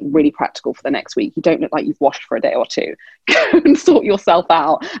do something really practical for the next week. You don't look like you've washed for a day or two. Go and sort yourself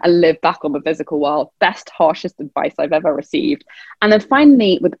out and live back on the physical world. Best, harshest advice I've ever received. And then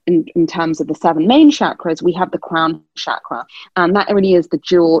finally, in terms of the 7 main chakras, we have the crown chakra. And that really is the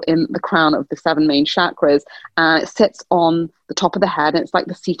jewel in the crown of the 7 main chakras. It sits on the top of the head, and it's like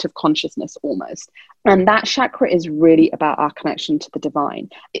the seat of consciousness almost. And that chakra is really about our connection to the divine.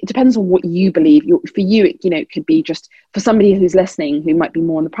 It depends on what you believe. For you, it could be just for somebody who's listening who might be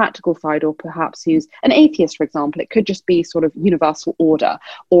more on the practical side, or perhaps who's an atheist, for example. It could just be sort of universal order,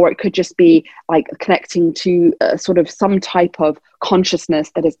 or it could just be like connecting to sort of some type of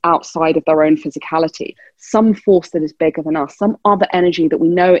consciousness that is outside of their own physicality, some force that is bigger than us, some other energy that we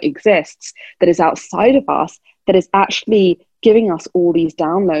know exists that is outside of us, that is actually giving us all these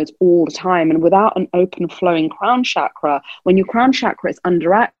downloads all the time. And without an open flowing crown chakra, when your crown chakra is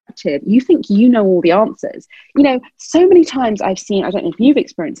underactive, you think you know all the answers. So many times I've seen, I don't know if you've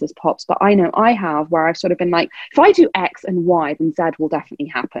experienced this, Pops, but I know I have, where I've sort of been like, if I do X and Y, then Z will definitely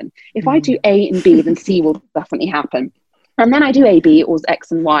happen. If I do A and B, then C will definitely happen. And then I do A, B, or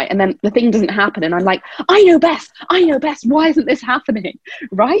X and Y, and then the thing doesn't happen. And I'm like, I know best. Why isn't this happening?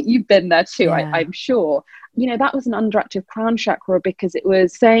 Right? You've been there too, yeah. I'm sure. That was an underactive crown chakra, because it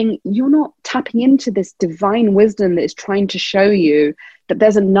was saying you're not tapping into this divine wisdom that is trying to show you that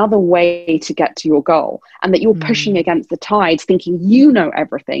there's another way to get to your goal, and that you're pushing against the tides thinking you know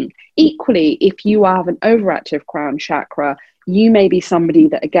everything. Equally, if you have an overactive crown chakra, you may be somebody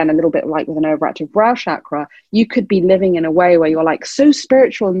that, again, a little bit like with an overactive brow chakra, you could be living in a way where you're like so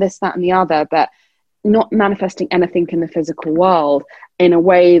spiritual and this, that, and the other, but not manifesting anything in the physical world in a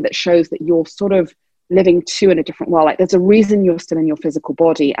way that shows that you're sort of living in a different world. Like, there's a reason you're still in your physical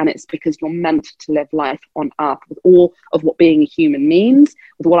body, and it's because you're meant to live life on earth with all of what being a human means,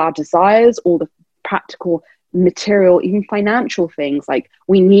 with all our desires, all the practical, material, even financial things. Like,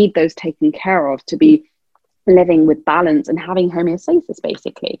 we need those taken care of to be living with balance and having homeostasis,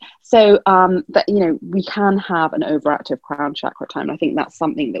 basically. So that we can have an overactive crown chakra time. I think that's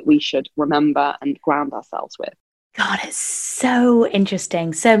something that we should remember and ground ourselves with. God, it's so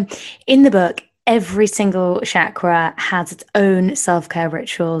interesting. So in the book, every single chakra has its own self-care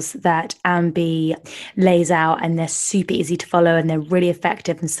rituals that Ambi lays out, and they're super easy to follow and they're really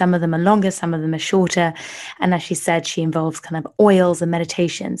effective. And some of them are longer, some of them are shorter. And as she said, she involves kind of oils and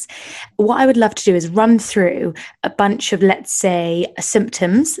meditations. What I would love to do is run through a bunch of, let's say,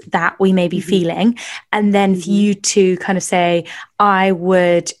 symptoms that we may be feeling, and then for you to kind of say, I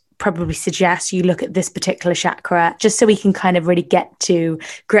would probably suggest you look at this particular chakra, just so we can kind of really get to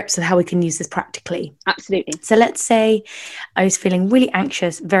grips with how we can use this practically. Absolutely. So let's say I was feeling really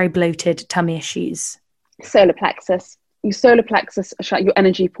anxious, very bloated, tummy issues. Solar plexus. Your solar plexus, your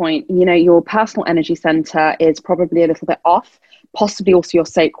energy point, your personal energy center is probably a little bit off, possibly also your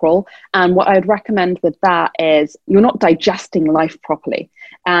sacral. And what I would recommend with that is you're not digesting life properly.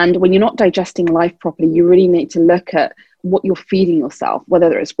 And when you're not digesting life properly, you really need to look at what you're feeding yourself,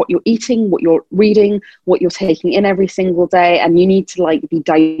 whether it's what you're eating, what you're reading, what you're taking in every single day. And you need to be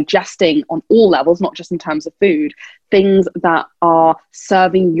digesting on all levels, not just in terms of food, things that are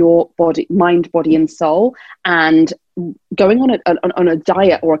serving your body, mind, body, and soul, and going on a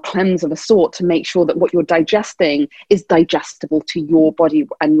diet or a cleanse of a sort to make sure that what you're digesting is digestible to your body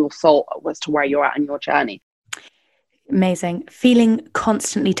and your soul as to where you're at in your journey. Amazing. Feeling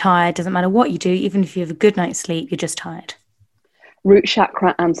constantly tired, doesn't matter what you do, even if you have a good night's sleep, you're just tired. Root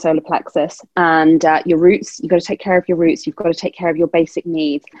chakra and solar plexus. And your roots, you've got to take care of your roots. You've got to take care of your basic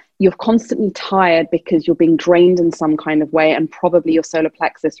needs. You're constantly tired because you're being drained in some kind of way, and probably your solar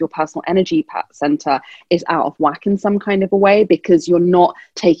plexus, your personal energy center, is out of whack in some kind of a way because you're not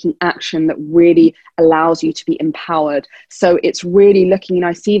taking action that really allows you to be empowered. So it's really looking,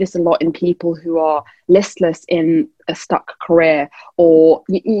 I see this a lot in people who are listless in a stuck career, or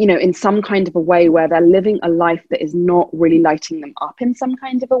in some kind of a way where they're living a life that is not really lighting them up in some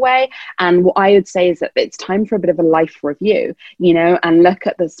kind of a way. And what I would say is that it's time for a bit of a life review, and look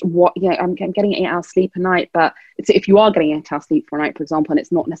at this. I'm getting 8 hours sleep a night, but if you are getting 8 hours sleep for a night, for example, and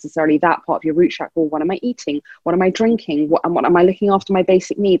it's not necessarily that part of your root chakra, well, what am I eating? What am I drinking? What am I looking after my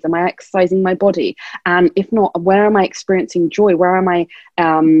basic needs? Am I exercising my body? And if not, where am I experiencing joy? Where am I,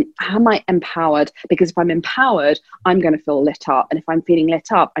 how am I empowered? Because if I'm empowered, I'm going to feel lit up. And if I'm feeling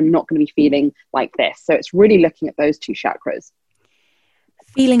lit up, I'm not going to be feeling like this. So it's really looking at those two chakras.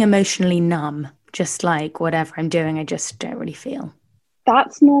 Feeling emotionally numb, just like whatever I'm doing, I just don't really feel.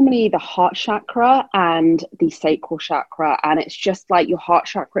 That's normally the heart chakra and the sacral chakra. And it's just like your heart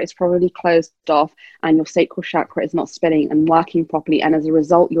chakra is probably closed off and your sacral chakra is not spinning and working properly. And as a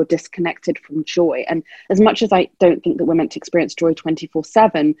result, you're disconnected from joy. And as much as I don't think that we're meant to experience joy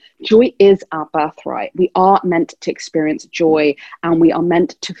 24/7, joy is our birthright. We are meant to experience joy, and we are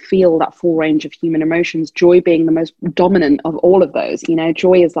meant to feel that full range of human emotions, joy being the most dominant of all of those. You know,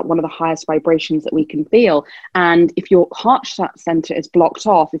 joy is like one of the highest vibrations that we can feel. And if your heart center is blocked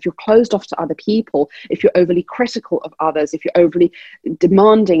off, if you're closed off to other people, if you're overly critical of others, if you're overly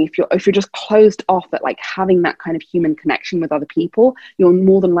demanding, if you're just closed off at like having that kind of human connection with other people, you're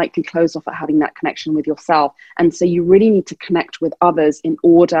more than likely closed off at having that connection with yourself. And so you really need to connect with others in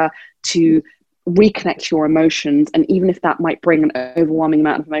order to reconnect your emotions. And even if that might bring an overwhelming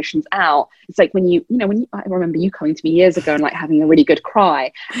amount of emotions out, it's like when I remember you coming to me years ago and like having a really good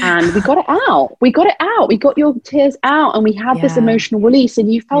cry, and we got it out, we got your tears out, and we had this emotional release,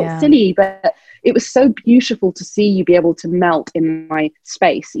 and you felt silly, but it was so beautiful to see you be able to melt in my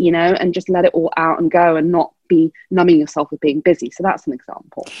space, you know, and just let it all out and go, and not be numbing yourself with being busy. So that's an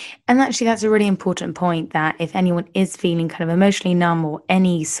example. And actually, that's a really important point, that if anyone is feeling kind of emotionally numb or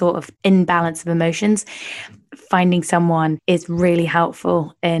any sort of imbalance of emotions, finding someone is really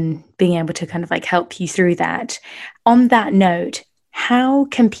helpful in being able to kind of like help you through that. On that note, how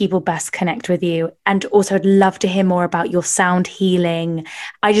can people best connect with you? And also, I'd love to hear more about your sound healing.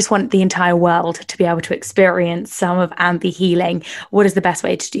 I just want the entire world to be able to experience some of Ambi healing. What is the best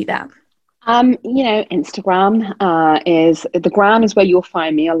way to do that? Instagram is the gram is where you'll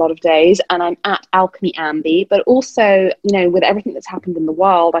find me a lot of days, and I'm at Alchemy Ambi. But also, with everything that's happened in the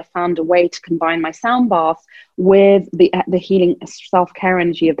world, I found a way to combine my sound baths with the healing self-care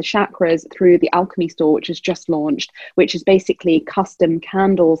energy of the chakras through the Alchemy store, which has just launched, which is basically custom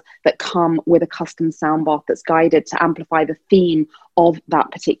candles that come with a custom sound bath that's guided to amplify the theme of that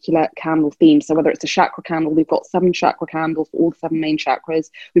particular candle theme. So whether it's a chakra candle, we've got 7 chakra candles for all 7 main chakras.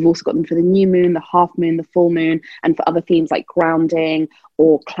 We've also got them for the new moon, the half moon, the full moon, and for other themes like grounding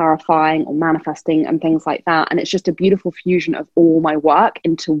or clarifying or manifesting and things like that. And it's just a beautiful fusion of all my work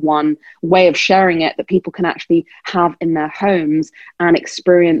into one way of sharing it that people can actually have in their homes and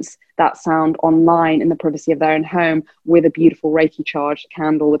experience that sound online in the privacy of their own home with a beautiful Reiki charged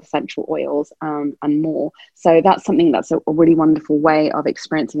candle with essential oils and more. So that's something that's a really wonderful way of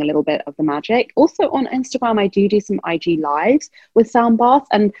experiencing a little bit of the magic. Also on Instagram, I do some IG lives with sound baths,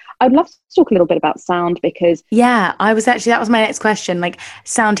 and I'd love to talk a little bit about sound because that was my next question, like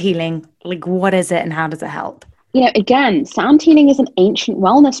sound healing, like what is it and how does it help? Again, sound healing is an ancient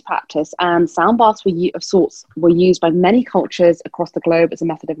wellness practice, and sound baths were used by many cultures across the globe as a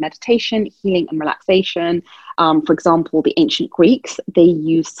method of meditation, healing, and relaxation. For example, the ancient Greeks, they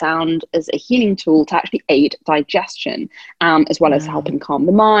used sound as a healing tool to actually aid digestion, as well as helping calm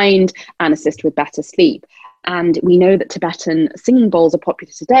the mind and assist with better sleep. And we know that Tibetan singing bowls are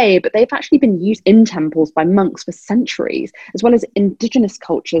popular today, but they've actually been used in temples by monks for centuries, as well as indigenous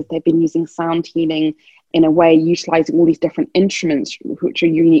cultures. They've been using sound healing in a way, utilizing all these different instruments which are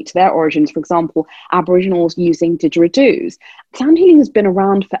unique to their origins. For example, Aboriginals using didgeridoos. Sound healing has been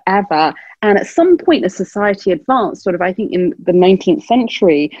around forever. And at some point as society advanced, sort of, I think in the 19th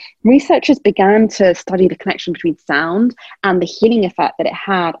century, researchers began to study the connection between sound and the healing effect that it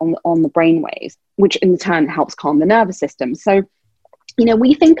had on the brainwaves, which in turn helps calm the nervous system. So,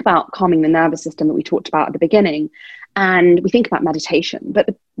 we think about calming the nervous system that we talked about at the beginning, and we think about meditation,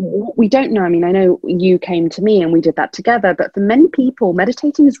 but what we don't know, I know you came to me and we did that together, but for many people,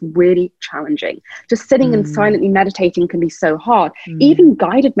 meditating is really challenging. Just sitting and silently meditating can be so hard. Even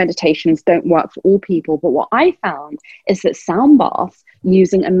guided meditations don't work for all people. But what I found is that sound baths,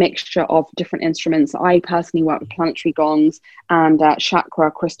 using a mixture of different instruments, I personally work with planetary gongs and chakra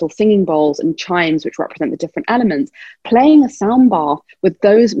crystal singing bowls and chimes, which represent the different elements. Playing a sound bath with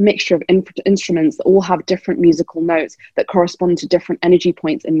those mixture of instruments that all have different musical notes that correspond to different energy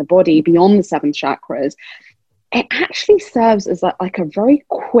points in the body beyond the 7 chakras, it actually serves as like a very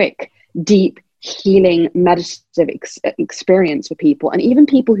quick, deep, healing, meditative experience for people. And even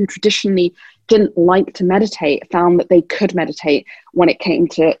people who traditionally didn't like to meditate found that they could meditate when it came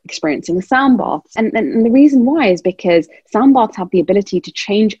to experiencing a sound bath. And the reason why is because sound baths have the ability to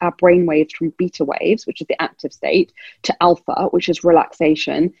change our brain waves from beta waves, which is the active state, to alpha, which is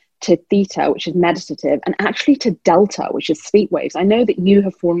relaxation, to theta, which is meditative, and actually to delta, which is sleep waves. I know that you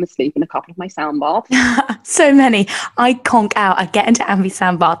have fallen asleep in a couple of my sound baths. So many. I conk out. I get into Ambi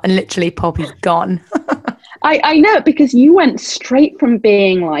sound bath and literally Poppy's gone. I know, because you went straight from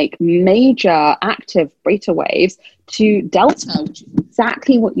being like major active beta waves to delta, which is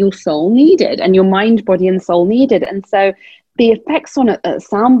exactly what your soul needed and your mind, body, and soul needed. And so the effects on a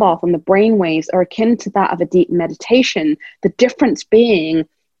sound bath on the brain waves are akin to that of a deep meditation. The difference being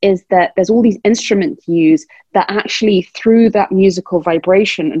is that there's all these instruments used that actually, through that musical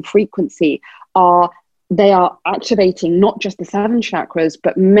vibration and frequency, they are activating not just the 7 chakras,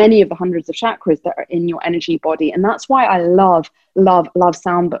 but many of the hundreds of chakras that are in your energy body. And that's why I love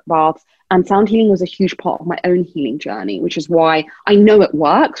sound baths. And sound healing was a huge part of my own healing journey, which is why I know it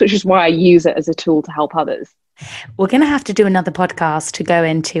works, which is why I use it as a tool to help others. We're going to have to do another podcast to go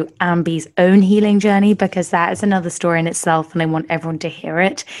into Ambi's own healing journey, because that is another story in itself, and I want everyone to hear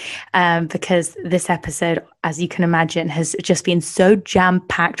it, because this episode, as you can imagine, has just been so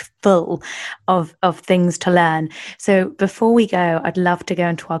jam-packed full of things to learn. So before we go, I'd love to go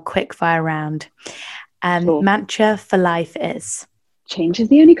into our quick fire round. Sure. Mantra for life is? Change is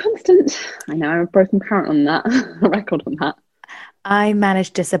the only constant. I know, I'm a broken parent on that, a record on that. I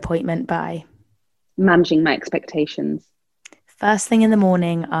manage disappointment by? Managing my expectations. First thing in the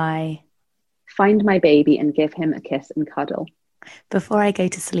morning, I find my baby and give him a kiss and cuddle. Before I go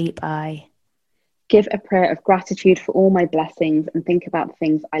to sleep, I give a prayer of gratitude for all my blessings and think about the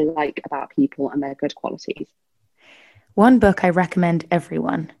things I like about people and their good qualities. One book I recommend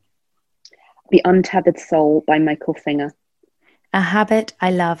everyone. The Untethered Soul by Michael Singer. A habit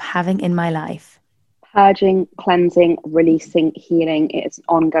I love having in my life. Purging, cleansing, releasing, healing. It's an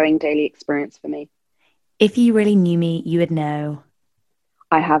ongoing daily experience for me. If you really knew me, you would know.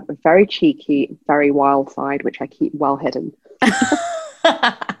 I have a very cheeky, very wild side, which I keep well hidden.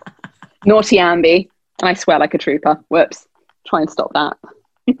 Naughty Ambi. And I swear like a trooper. Whoops. Try and stop that.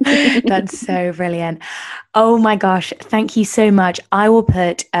 That's so brilliant. Oh my gosh, thank you so much. I will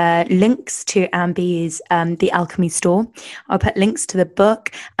put links to Ambi's The Alchemy Store. I'll put links to the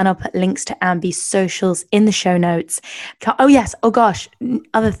book, and I'll put links to Ambi's socials in the show notes. Oh yes, oh gosh,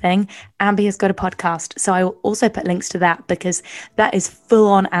 other thing, Ambi has got a podcast, so I will also put links to that, because that is full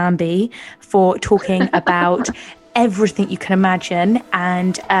on Ambi for talking about everything you can imagine,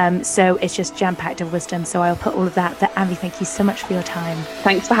 and so it's just jam-packed of wisdom. So I'll put all of that. But Ambi, thank you so much for your time.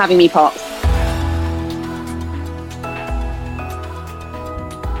 Thanks for having me, Pops.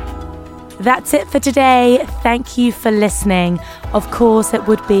 That's it for today. Thank you for listening. Of course, it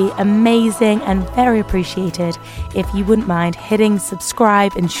would be amazing and very appreciated if you wouldn't mind hitting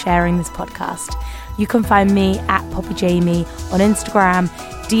subscribe and sharing this podcast. You can find me at Poppy Jamie on Instagram.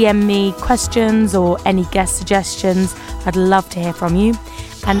 DM me questions or any guest suggestions. I'd love to hear from you.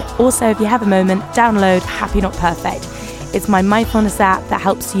 And also, if you have a moment, download Happy Not Perfect. It's my mindfulness app that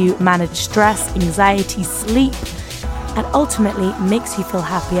helps you manage stress, anxiety, sleep, and ultimately makes you feel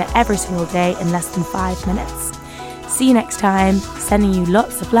happier every single day in less than 5 minutes. See you next time. Sending you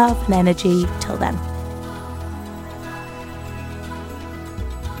lots of love and energy. Till then.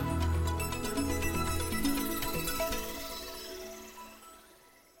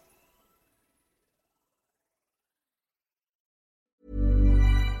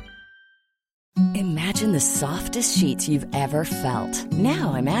 Imagine the softest sheets you've ever felt.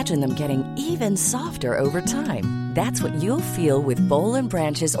 Now imagine them getting even softer over time. That's what you'll feel with Boll &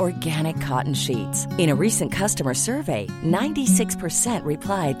 Branch's organic cotton sheets. In a recent customer survey, 96%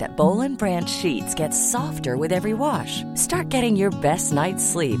 replied that Boll & Branch sheets get softer with every wash. Start getting your best night's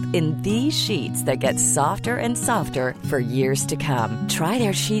sleep in these sheets that get softer and softer for years to come. Try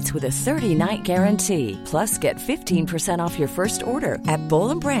their sheets with a 30-night guarantee. Plus, get 15% off your first order at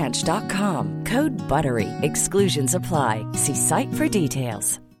bollandbranch.com. Code BUTTERY. Exclusions apply. See site for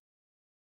details.